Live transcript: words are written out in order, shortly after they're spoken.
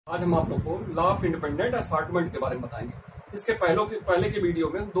आज हम आप लोग को लॉ ऑफ इंडिपेंडेंट असॉर्टमेंट के बारे में बताएंगे। इसके पहले के वीडियो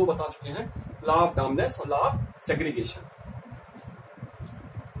में हम दो बता चुके हैं, लॉ ऑफ डोमिनेंस और लॉ ऑफ सेग्रीगेशन।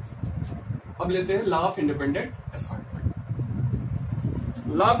 अब लेते हैं law of independent assortment.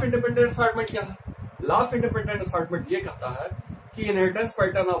 Law of independent assortment क्या है? लॉ ऑफ इंडिपेंडेंट असॉर्टमेंट ये कहता है कि inheritance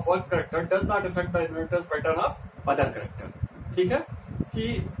pattern of one character does not affect the inheritance pattern of other character. ठीक है कि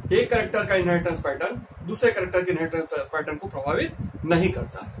एक कैरेक्टर का इनहेरिटेंस पैटर्न दूसरे कैरेक्टर के इनहेरिटेंस पैटर्न को प्रभावित नहीं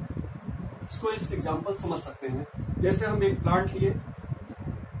करता है। इसको इस एग्जांपल समझ सकते हैं। जैसे हम एक प्लांट लिए,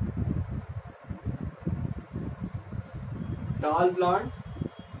 टाल प्लांट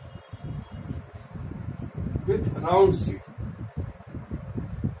विथ राउंड सीड।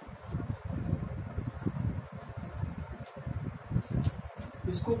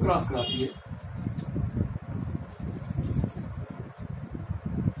 इसको क्रॉस करा दिए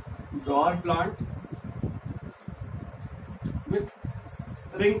Dar plant with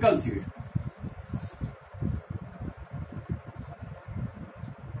wrinkle seed.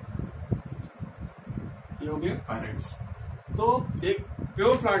 ये हो गए पेरेंट्स। तो एक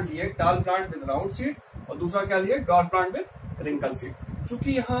प्योर प्लांट लिए टाल प्लांट विद राउंड सीड और दूसरा क्या लिए Dar plant with wrinkle seed.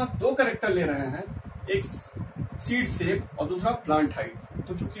 चूंकि यहाँ दो कैरेक्टर ले रहे हैं, एक सीड शेप और दूसरा प्लांट हाइट,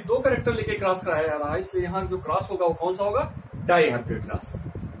 तो चूंकि दो कैरेक्टर लेके क्रॉस कराया जा रहा है, इसलिए यहाँ जो क्रॉस होगा वो कौन सा होगा? डाइहेब्रिड क्रॉस।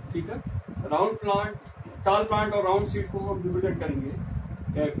 ठीक है, राउंड प्लांट, टाल प्लांट और राउंड सीड को हम रिप्रेजेंट करेंगे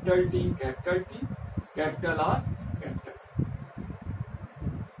capital T, capital R, capital.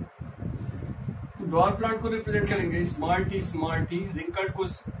 Dar plant को रिप्रेजेंट करेंगे स्मॉल टी, रिंकल्ड को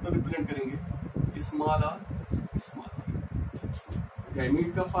रिप्रेजेंट करेंगे small are, small are.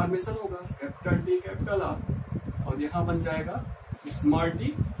 Gamete का फॉर्मेशन होगा कैपिटल टी, कैपिटल आर, और यहां बन जाएगा small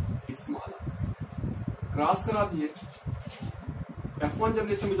T, small are. Cross करा दिए F1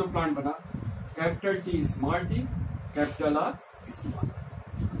 जनरेशन में जो प्लांट बना capital T, small T, capital R, small are.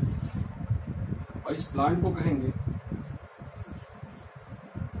 और इस प्लांट को कहेंगे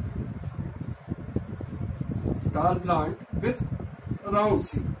टाल प्लांट विथ राउंड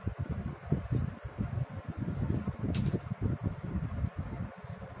सीड।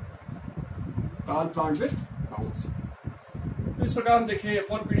 टाल प्लांट विथ राउंड सीड। तो इस प्रकार हम देखें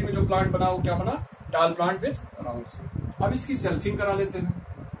F1 पीढ़ी में जो प्लांट बना वो क्या बना? टाल प्लांट विथ राउंड सीड। अब इसकी सेल्फिंग करा लेते हैं,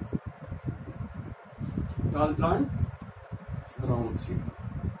 टाल प्लांट राउंड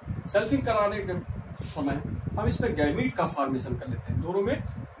सीड। सेल्फिंग कराने के समय हम इसमें गैमीट का फॉर्मेशन कर लेते हैं, दोनों में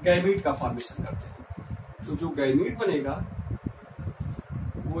गैमीट का फॉर्मेशन करते हैं। तो जो गैमीट बनेगा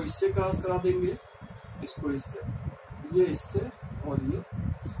वो इससे क्रॉस करा देंगे, इसको इससे, ये इससे और ये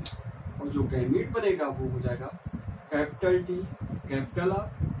इससे। और जो गैमीट बनेगा वो हो जाएगा capital T, capital R,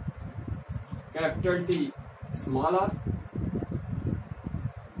 capital T, small are,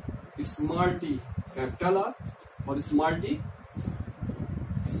 small T, capital R, और स्मॉल टी,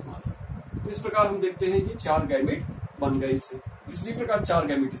 स्मॉल आर। तो इस प्रकार हम देखते हैं कि चार गैमेट बन गए इससे। इसी प्रकार चार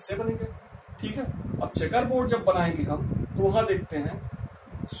गैमेट इससे बनेंगे। ठीक है, अब चेकर बोर्ड जब बनाएंगे हम तो वहां देखते हैं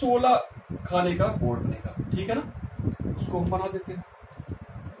 16 खाने का बोर्ड बनेगा। ठीक है ना, उसको हम बना देते हैं।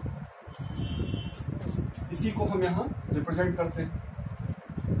 इसी को हम यहां रिप्रेजेंट करते हैं।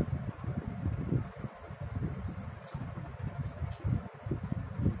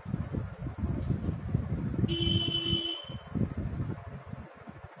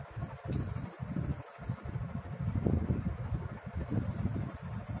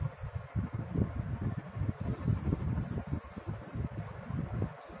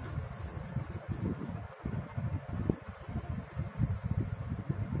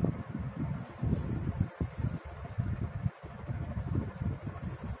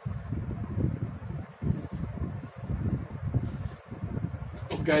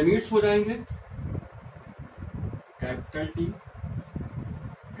 गैमीट्स हो जाएंगे कैपिटल टी,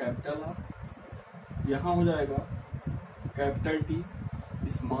 कैपिटल आर, यहां हो जाएगा कैपिटल टी,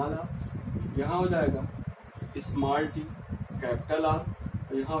 स्मॉल आर, यहां हो जाएगा स्मॉल टी, कैपिटल आर,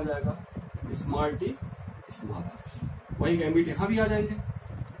 और यहां हो जाएगा स्मॉल टी, स्मॉल आर। वही गैमीट यहां भी आ जाएंगे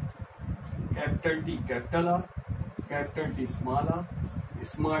capital T, capital R, capital T, small are,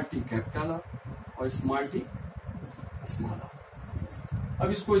 small T, capital R, और स्मॉल टी, स्मॉल आर। अब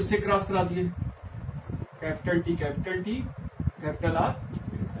इसको इससे क्रॉस करा दिए capital T, capital R, capital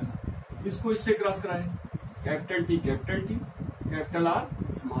R. इसको इससे क्रॉस कराए capital T, capital R,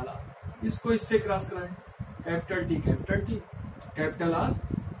 small are. इसको इससे क्रॉस कराए capital T, capital R,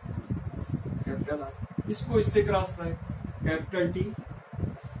 capital R. इसको इससे क्रॉस कराए कैपिटल टी।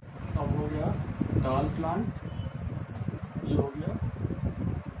 अब हो गया टाल प्लांट, ये हो गया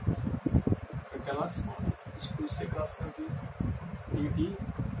कैपिटल आर, स्मॉल आर। इसको इससे क्रॉस कर दिए टी,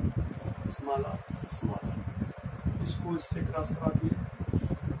 स्मॉल आर, इसको इससे क्रॉस करा दिए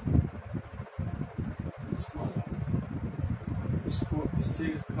इसको इससे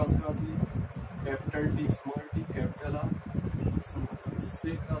क्रॉस करा दिए, capital T small T capital R small,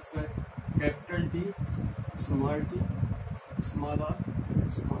 इससे क्रॉस कराए capital T small T small are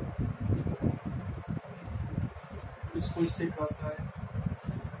small, इसको इससे क्रॉस कराए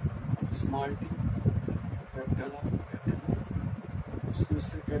small T capital R capital R, इसको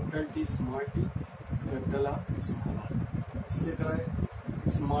इससे capital T small T capital R small are, इससे कराए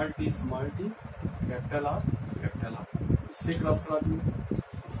small T capital R capital R, इससे क्रॉस करा दिए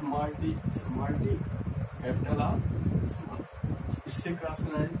small T capital R small, इससे क्रॉस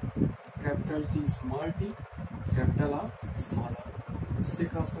कराए capital T capital R small are, इससे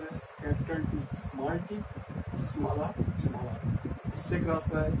क्रॉस कराए capital T small are small are, इससे क्रॉस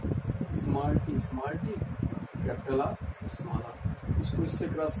कराए small T capital R small are, इसको इससे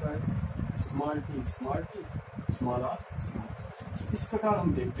क्रॉस कराए small T small are small. इस प्रकार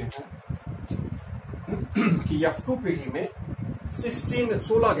हम देखते हैं कि F2 पीढ़ी में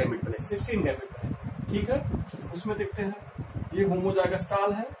 16 गैमेट बने, 16 गैमेट बने। ठीक है, उसमें देखते हैं ये होमोजाइगस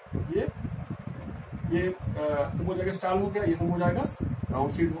स्टाल है, ये होमोजाइगस स्टाल हो गया, ये होमोजाइगस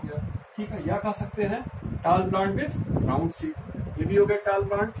राउंड सीड हो गया। ठीक है, या कह सकते हैं टाल प्लांट विथ राउंड सीड, ये भी हो गया टाल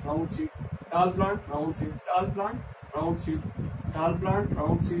प्लांट राउंड सीड, टाल प्लांट राउंड सीड, टाल प्लांट राउंड सीड, टाल प्लांट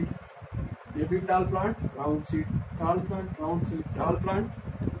राउंड सीड, ये भी टाल प्लांट राउंड सीड, टाल प्लांट राउंड सीड, टाल प्लांट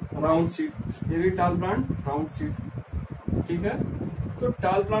राउंड सीड, ये भी टाल प्लांट राउंड सीड। ठीक है, तो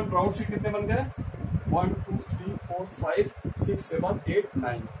टाल प्लांट राउंड सीड कितने बन गए? 1 2 3 4 5 6 7 8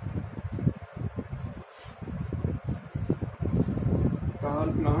 9 टाल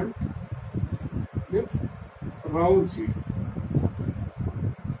प्लांट विथ राउंड सीड,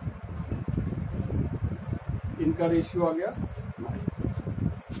 इनका रेशियो आ गया 9।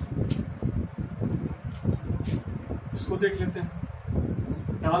 इसको देख लेते हैं,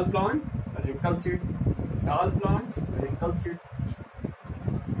 टाल प्लांट रिंकल सीड, टाल प्लांट रिंकल सीड,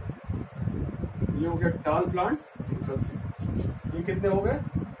 ये हो गया टाल प्लांट रिंकल सीड, ये कितने हो गए?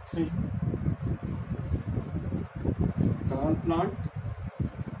 3 टाल प्लांट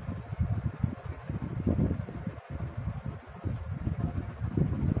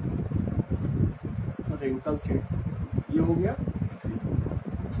रिंकल सीड, ये हो गया 3,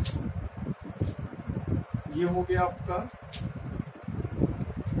 ये हो गया आपका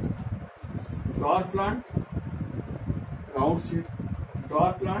Dar plant round seed,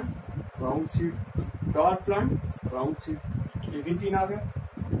 Dar plant round seed, Dar plant round seed, ये भी 3 आ गया।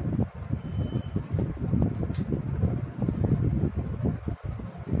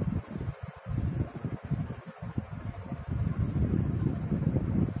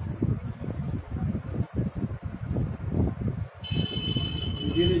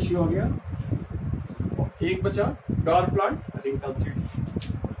 ये रेशियो आ गया, और एक बचा डॉर प्लांट रिंकल सीड।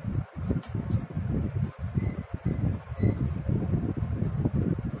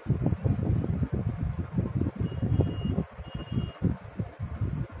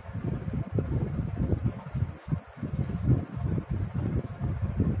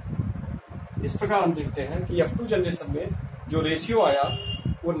 इस प्रकार हम देखते हैं कि F2 जनरेशन में जो रेशियो आया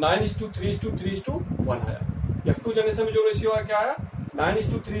वो 9:3:3:1 आया। F2 जनरेशन में जो रेशियो आया क्या आया?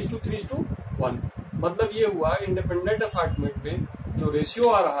 9:3:3:1। मतलब ये हुआ इंडिपेंडेंट असॉर्टमेंट में जो रेशियो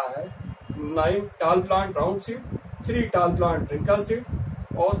आ रहा है 9 टाल प्लांट राउंड सीड, 3 टाल प्लांट रिंकल सीड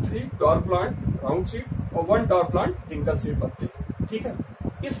और 3 डॉर प्लांट राउंड सीड और 1 डॉर प्लांट रिंकल सीड बनते हैं। ठीक है,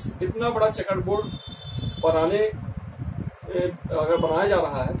 इस इतना बड़ा चेकर बोर्ड बनाने अगर बनाया जा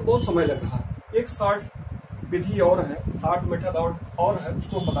रहा है तो बहुत समय लग रहा है। एक 60 विधि और है, 60 मेथड और है,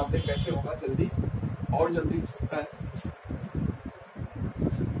 उसको बताते कैसे होगा, जल्दी और जल्दी हो सकता है।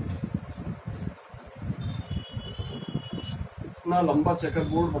 इतना लंबा चेकर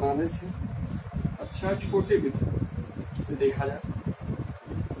बोर्ड बनाने से अच्छा छोटे विधि से देखा जाए।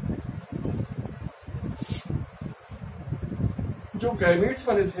 जो गैमेट्स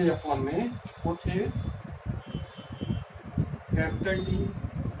बने थे F1 में वो थे capital T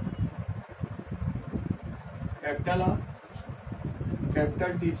capital R,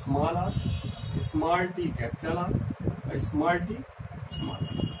 capital T small are, small T capital R और स्मॉल टी स्मॉल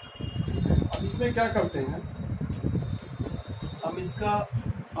आर। अब इसमें क्या करते हैं, हम इसका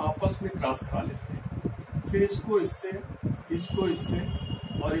आपस में क्रॉस करा लेते हैं, फिर इसको इससे, इसको इससे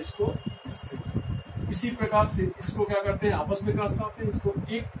और इसको इससे। इसी प्रकार फिर इसको क्या करते हैं, आपस में क्रॉस कराते हैं,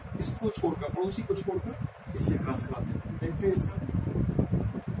 इसको छोड़कर, पड़ोसी को छोड़कर इससे क्रॉस कराते हैं। देखते हैं इसका,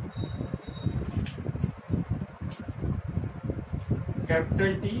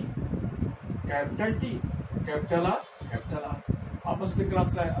 कैपिटल टी कैपिटल आर आपस में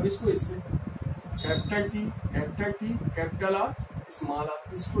क्रॉस कराए। अब इसको इससे capital T capital R small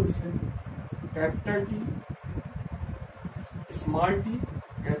are, इसको इससे capital T small T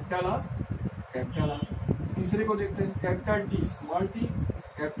capital R capital R. तीसरे को देखते हैं, capital T small T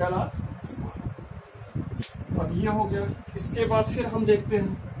capital R small are. अब ये हो गया। इसके बाद फिर हम देखते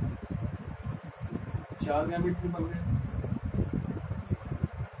हैं 4 गैमेट भी बन गए।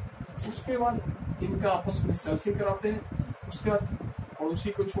 उसके बाद इनका आपस में सेल्फिंग कराते हैं, उसके बाद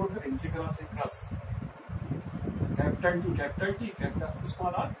पड़ोसी को छोड़कर इनसे कराते हैं cross. Capital T capital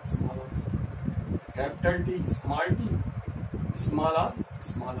small are small are, capital T small are.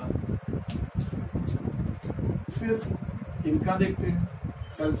 फिर इनका देखते हैं,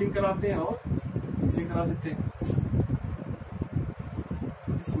 सेल्फिंग कराते हैं और इनसे करा देते हैं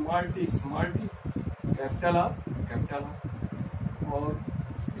स्मॉल टी कैपिटल आर और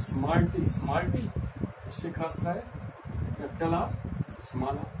स्मॉल टी इससे क्रॉस कराए कैपिटल आर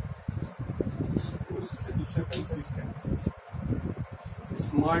स्मॉल आर। इससे दूसरे पेन से लिखते हैं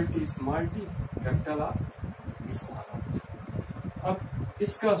small T capital R small are. अब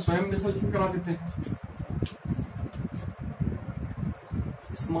इसका स्वयं में सेल्फिंग करा देते हैं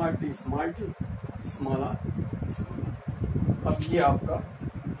स्मॉल टी स्मॉल आर। अब ये आपका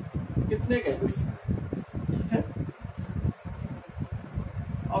कितने गैमेट्स है, ठीक है।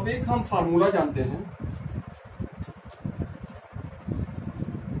 अब एक हम फार्मूला जानते हैं,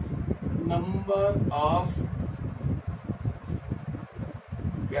 number of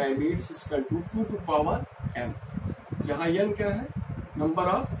gametes equal to 2 to power n, जहां n क्या है, नंबर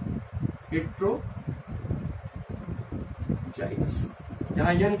ऑफ हेट्रोजाइगस,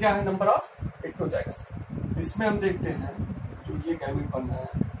 जहां n क्या है, नंबर ऑफ हेट्रोजाइगस। इसमें हम देखते हैं जो ये गैमेट बन रहा है,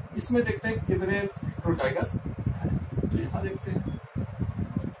 इसमें देखते हैं कितने हेट्रोजाइगस है। तो यहां देखते हैं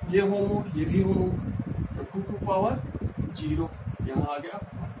ये होमो, ये भी होमो, तो 2 टू पावर 0 यहां आ गया।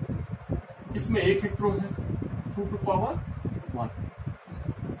 इसमें एक हेट्रो है 2 टू पावर 1।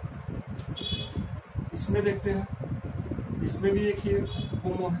 इसमें देखते हैं, इसमें भी एक ही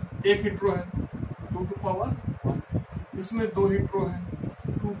होमो है, एक हेट्रो है 2 टू पावर 1। इसमें 2 हेट्रो है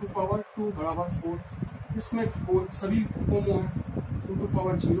 2 टू पावर 2 बराबर 4। इसमें सभी होमो है 2 टू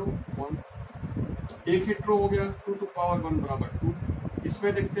पावर 0 1। एक हेट्रो हो गया 2 टू पावर 1 बराबर 2।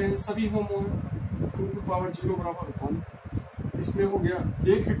 इसमें देखते हैं सभी होमो है 2 टू पावर 0 बराबर 1। इसमें हो गया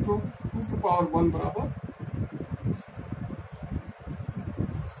एक हेट्रो 2 टू पावर 1 बराबर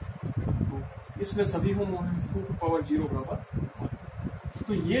 2। इसमें सभी होमो है 2 टू पावर 0 बराबर 1।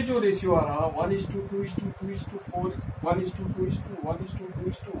 तो ये जो रेशियो आ रहा 1:2:2:4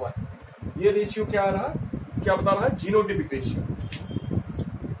 1:2:1:1, ये रेशियो क्या आ रहा, क्या बता रहा है, जीनोटिपिक रेशियो।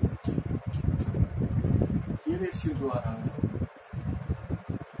 ये रेशियो जो आ रहा है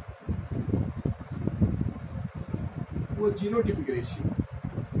वो जीनोटिपिक रेशियो,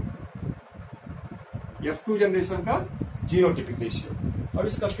 F2 जनरेशन का जीनोटिपिक रेशियो। अब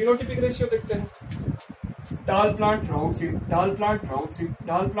इसका फिनोटिपिक रेशियो देखते हैं, टाल प्लांट राउंड सीड, टाल प्लांट राउंड सीड,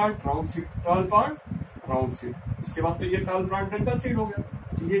 टाल प्लांट राउंड सीड, टाल प्लांट राउंड सीड। इसके बाद तो ये टाल प्लांट डंकल सीड हो गया।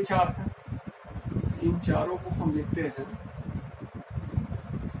 तो ये 4 है, इन चारों को हम लिखते हैं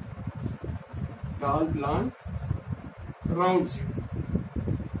टाल प्लांट राउंड सीड,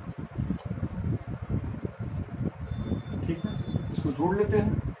 ठीक है। इसको जोड़ लेते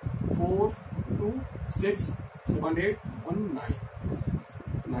हैं 4 2 6 7 8 1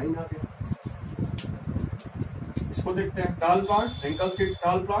 9 आ गया। इसको देखते हैं टाल प्लांट रिंकल सीड,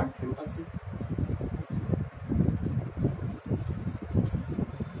 टाल प्लांट रिंकल सीड।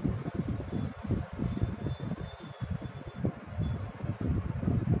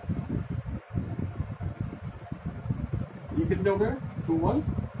 ये कितने हो गए 2 1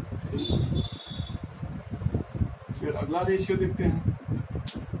 3। फिर अगला रेशियो देखते हैं,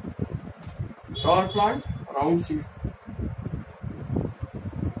 टाल प्लांट राउंड सीड,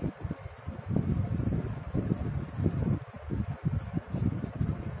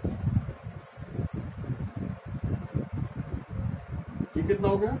 ये कितना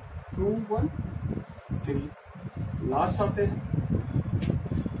हो गया 2 1 3। लास्ट आते हैं,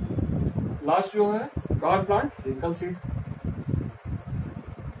 लास्ट जो है टाल प्लांट रिंकल सीड,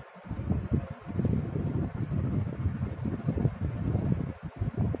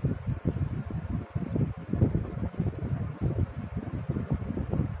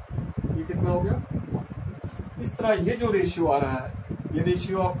 कितना हो गया। इस तरह ये जो रेशियो आ रहा है, ये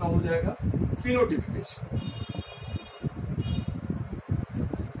रेशियो आपका हो जाएगा फिनोटिपिक रेशियो।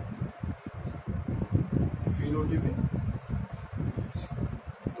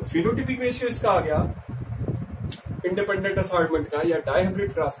 फिनोटिपिक रेशियो इसका आ गया इंडिपेंडेंट असॉर्टमेंट का या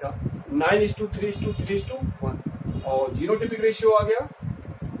डायहाइब्रिड क्रॉस का 9:3:3:1, और जीनोटिपिक रेशियो आ गया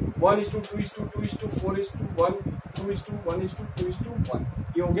 1:2:2:4:1 2:1:2:1।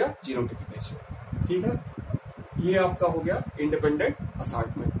 ये हो गया जीनोटिपिक रेशियो, ठीक है। ये आपका हो गया इंडिपेंडेंट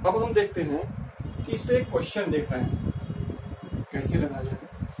असॉर्टमेंट। अब हम देखते हैं कि इस पे एक क्वेश्चन देख रहे हैं कैसे लगाया जाए।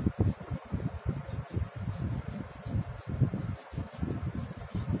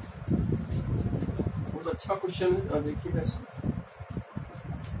 बहुत अच्छा क्वेश्चन है, देखिएगा इसको।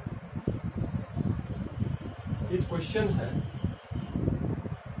 एक क्वेश्चन है,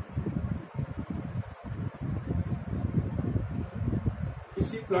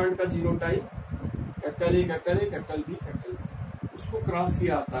 किसी प्लांट का genotype capital A capital A capital B capital B, उसको क्रॉस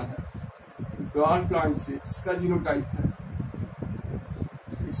किया आता है डॉल प्लांट से जिसका जीनोटाइप है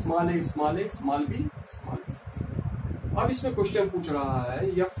स्मॉल ए स्मॉल ए स्मॉल बी स्मॉल बी। अब इसमें क्वेश्चन पूछ रहा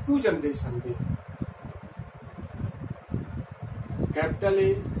है F2 जनरेशन में capital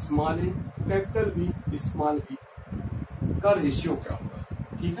A small A capital B small B का रेशियो क्या होगा।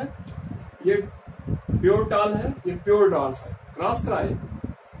 ठीक है, ये प्योर डाल है, ये प्योर डॉल्फ है, क्रॉस कराए।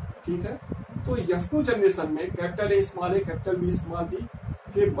 ठीक है, तो F2 जनरेशन में capital A small A capital B small B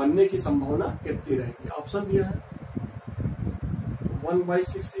के बनने की संभावना कितनी रहेगी। ऑप्शन दिया है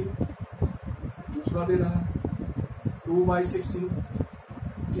 1/16, दूसरा दे रहा है 2/16,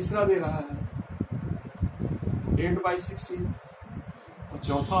 तीसरा दे रहा है 8/16 और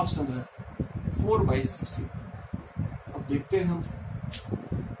चौथा ऑप्शन है 4/16। अब देखते हैं हम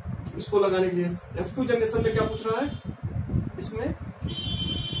इसको लगाने के लिए। F2 जनरेशन में क्या पूछ रहा है, इसमें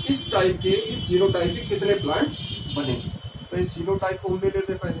इस टाइप के, इस जीनोटाइप के कितने प्लांट बनेंगे। तो इस जीनोटाइप को हम ले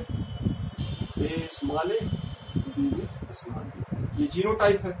लेते हैं पहले, ए small A B small B, ये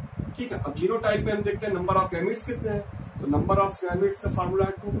जीनोटाइप है। ठीक है, अब जीनोटाइप में हम देखते हैं नंबर ऑफ गैमेट्स कितने हैं। तो नंबर ऑफ गैमेट्स का फार्मूला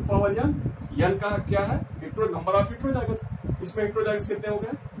है 2 to power n। n का क्या है, नंबर ऑफ हेटेरोजाइगस। इसमें हेटेरोजाइगस कितने हो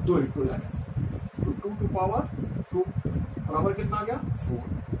गए, 2 हेटेरोजाइगस। तो 2 to power 2 बराबर कितना आ गया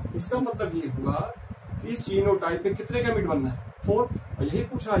 4। इसका मतलब ये हुआ कि इस जीनोटाइप में कितने गैमेट बनना है 4। और यही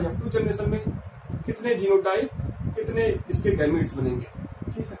पूछा है F2 जनरेशन में कितने जीनोटाइप, कितने इसके गैमेट्स बनेंगे।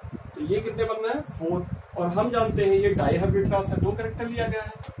 ठीक है, तो ये कितने बनना है 4। और हम जानते हैं ये डाइहाइब्रिड क्रॉस है, 2 कैरेक्टर लिया गया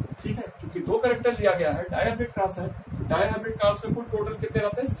है। ठीक है, चूंकि 2 कैरेक्टर लिया गया है, डाइहाइब्रिड क्रॉस है, तो डाइहाइब्रिड क्रॉस में कुल टोटल कितने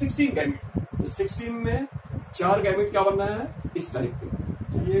रहते हैं 16 गैमेट। तो 16 में 4 गैमेट क्या बनना है इस टाइप के।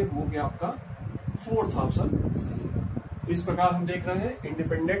 तो ये हो गया आपका 4th ऑप्शन सही है। तो इस प्रकार हम देख रहे हैं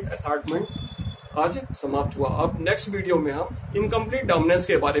इंडिपेंडेंट असॉर्टमेंट आज समाप्त हुआ। अब नेक्स्ट वीडियो में हम इनकम्प्लीट डोमिनेंस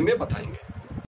के बारे में बताएंगे।